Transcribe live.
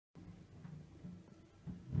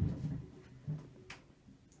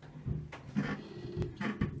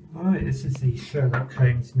Right, this is the Sherlock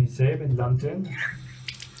Holmes Museum in London.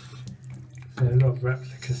 So a lot of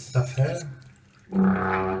replica stuff here.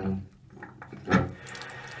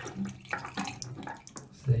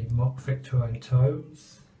 The mock Victorian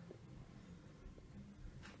tiles.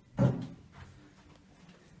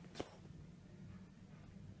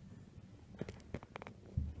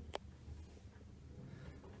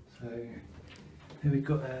 So here we've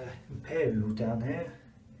got Imperial down here.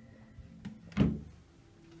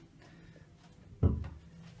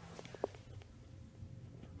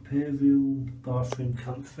 Imperial bathroom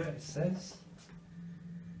comfort, it says.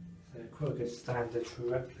 So quite a good standard for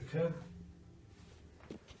replica.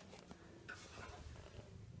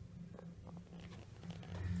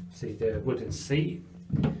 See the wooden seat,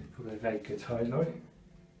 probably a very good highlight.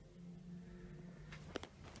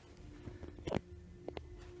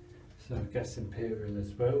 So I guess Imperial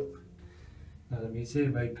as well. Now the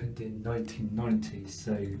museum opened in 1990,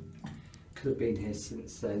 so could have been here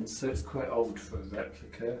since then, so it's quite old for a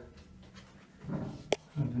replica.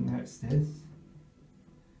 And the next is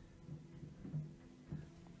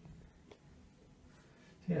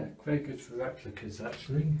yeah, very good for replicas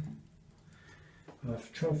actually.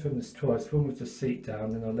 I've tried to film this twice, one with the seat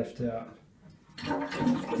down and I left it up.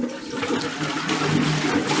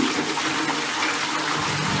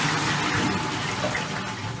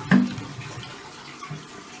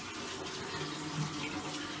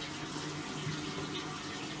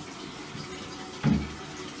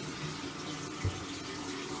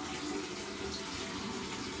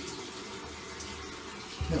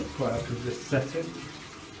 Not quite happy with this setting.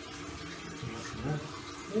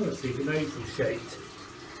 Oh, it's even oval shaped.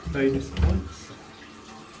 Bonus points.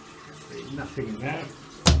 There's nothing in there.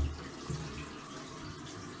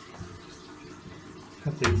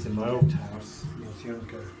 Had these in my old house when I was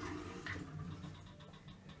younger.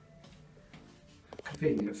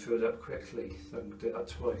 Convenient, filled up quickly, so I'm going to do that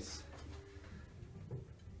twice.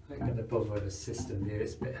 I ain't going to bother with the system view,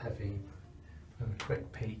 it's a bit heavy. Have a quick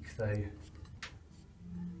peek though.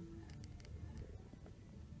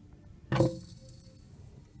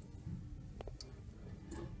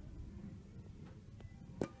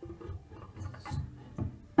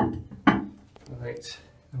 Right,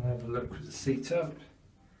 I'll have a look with the seat up.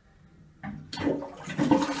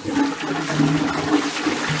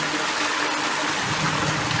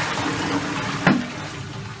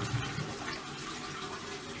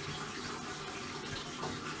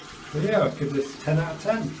 But yeah, I'll give this 10 out of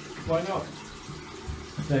 10. Why not?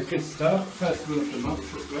 So good start, first one of the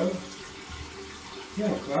month as well.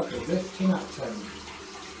 Yeah, I'll give this 10 out of 10.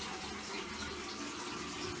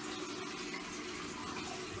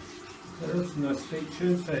 There's some nice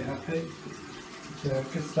features, very happy. So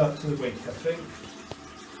good start to the week, I think.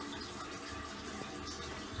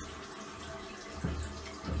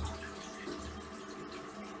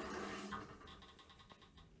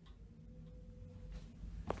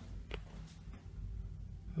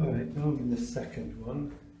 Alright, now I'm in the second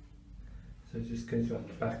one. So it just goes around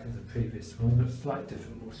the back of the previous one. There's slightly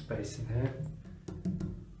different, more space in here.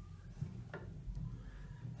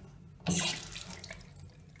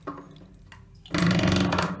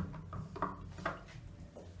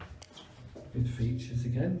 Good features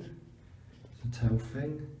again. It's a tail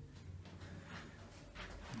thing.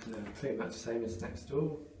 And, pretty much the same as next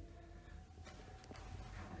door.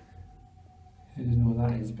 I don't know what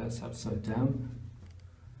that is, but it's upside down.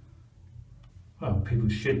 Well, people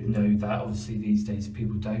should know that. Obviously these days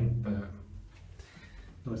people don't, but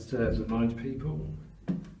nice to remind people.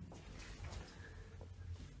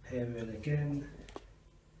 Imperial again.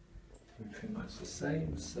 Pretty much the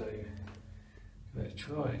same, so give it a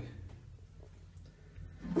try.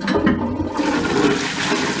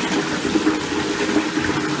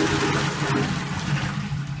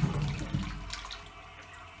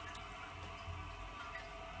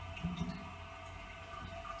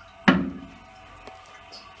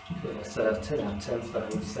 That's 10 out of 10 for the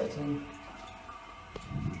whole setting.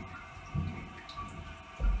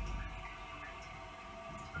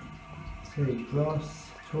 See, brass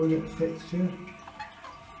toilet fixture.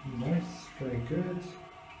 Nice, very good.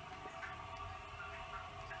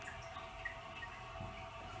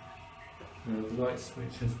 The light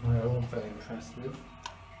switch as well, very impressed with.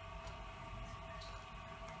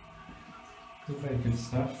 Very good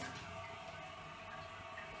stuff.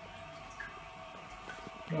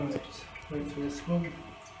 Right, wait for this one.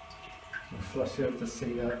 I'll flush over to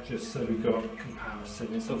see that just so we've got a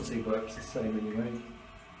comparison. It obviously works the same anyway.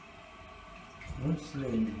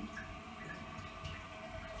 Nicely.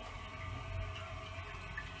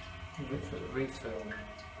 Wait for the refill.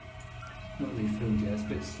 Not refilled yet, it's a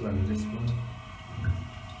bit slow this one.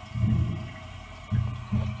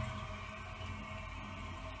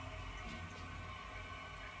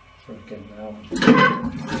 Try again now.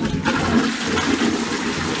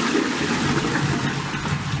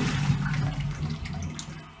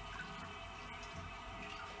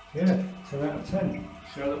 Yeah, 10 out of 10.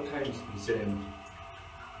 Sherlock Holmes Museum.